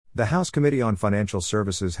The House Committee on Financial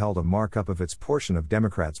Services held a markup of its portion of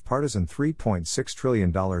Democrats' partisan $3.6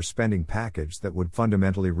 trillion spending package that would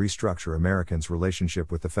fundamentally restructure Americans'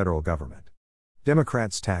 relationship with the federal government.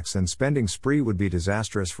 Democrats' tax and spending spree would be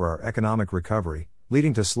disastrous for our economic recovery,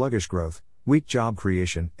 leading to sluggish growth, weak job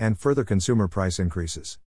creation, and further consumer price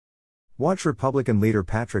increases. Watch Republican leader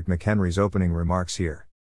Patrick McHenry's opening remarks here.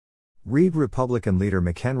 Read Republican leader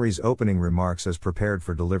McHenry's opening remarks as prepared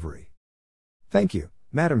for delivery. Thank you,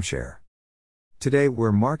 Madam Chair. Today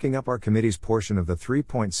we're marking up our committee's portion of the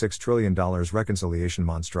 $3.6 trillion reconciliation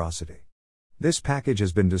monstrosity. This package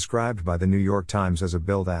has been described by the New York Times as a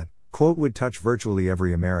bill that, quote, would touch virtually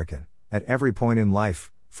every American, at every point in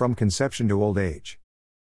life, from conception to old age.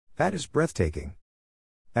 That is breathtaking.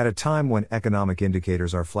 At a time when economic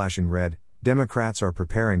indicators are flashing red, Democrats are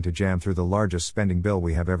preparing to jam through the largest spending bill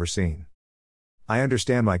we have ever seen. I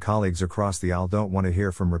understand my colleagues across the aisle don't want to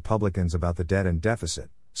hear from Republicans about the debt and deficit,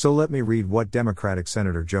 so let me read what Democratic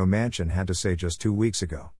Senator Joe Manchin had to say just 2 weeks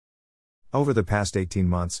ago. Over the past 18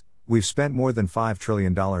 months, we've spent more than $5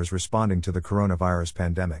 trillion responding to the coronavirus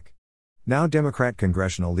pandemic. Now Democrat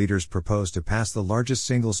congressional leaders propose to pass the largest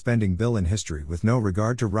single spending bill in history with no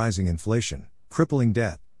regard to rising inflation, crippling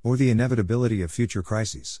debt, or the inevitability of future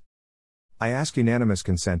crises. I ask unanimous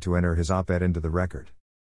consent to enter his op-ed into the record.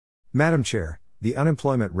 Madam Chair, the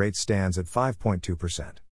unemployment rate stands at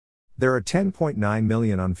 5.2%. There are 10.9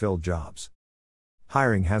 million unfilled jobs.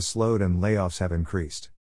 Hiring has slowed and layoffs have increased.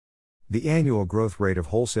 The annual growth rate of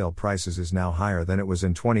wholesale prices is now higher than it was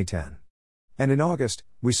in 2010. And in August,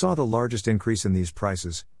 we saw the largest increase in these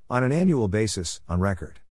prices, on an annual basis, on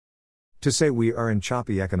record. To say we are in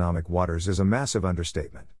choppy economic waters is a massive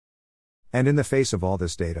understatement. And in the face of all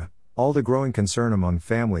this data, all the growing concern among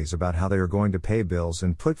families about how they are going to pay bills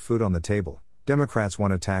and put food on the table, Democrats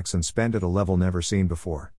want to tax and spend at a level never seen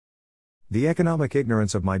before. The economic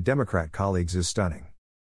ignorance of my Democrat colleagues is stunning.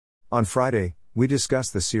 On Friday, we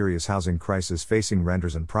discussed the serious housing crisis facing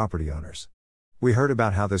renters and property owners. We heard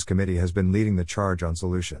about how this committee has been leading the charge on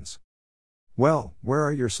solutions. Well, where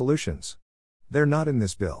are your solutions? They're not in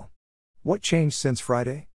this bill. What changed since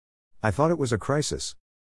Friday? I thought it was a crisis.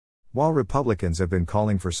 While Republicans have been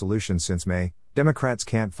calling for solutions since May, Democrats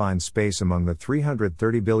can't find space among the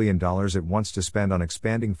 $330 billion it wants to spend on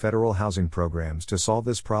expanding federal housing programs to solve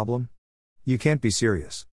this problem. You can't be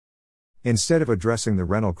serious. Instead of addressing the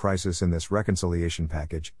rental crisis in this reconciliation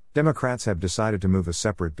package, Democrats have decided to move a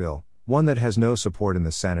separate bill, one that has no support in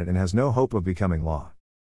the Senate and has no hope of becoming law.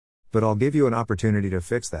 But I'll give you an opportunity to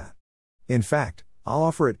fix that. In fact, I'll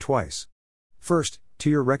offer it twice. First, to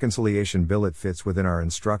your reconciliation bill, it fits within our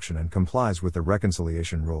instruction and complies with the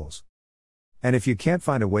reconciliation rules. And if you can't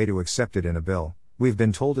find a way to accept it in a bill we've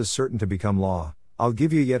been told is certain to become law, I'll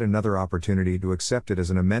give you yet another opportunity to accept it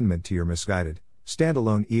as an amendment to your misguided,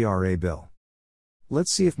 standalone ERA bill.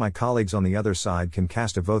 Let's see if my colleagues on the other side can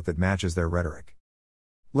cast a vote that matches their rhetoric.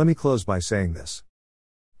 Let me close by saying this.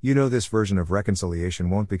 You know this version of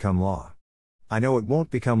reconciliation won't become law. I know it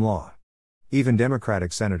won't become law. Even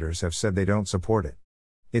Democratic senators have said they don't support it.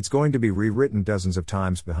 It's going to be rewritten dozens of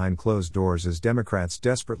times behind closed doors as Democrats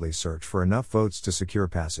desperately search for enough votes to secure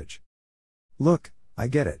passage. Look, I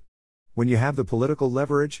get it. When you have the political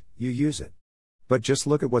leverage, you use it. But just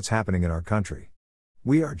look at what's happening in our country.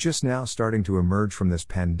 We are just now starting to emerge from this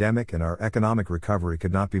pandemic and our economic recovery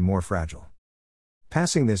could not be more fragile.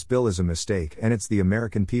 Passing this bill is a mistake and it's the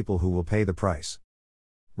American people who will pay the price.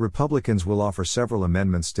 Republicans will offer several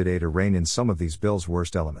amendments today to rein in some of these bill's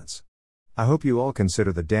worst elements. I hope you all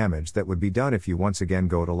consider the damage that would be done if you once again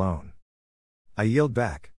go it alone. I yield back.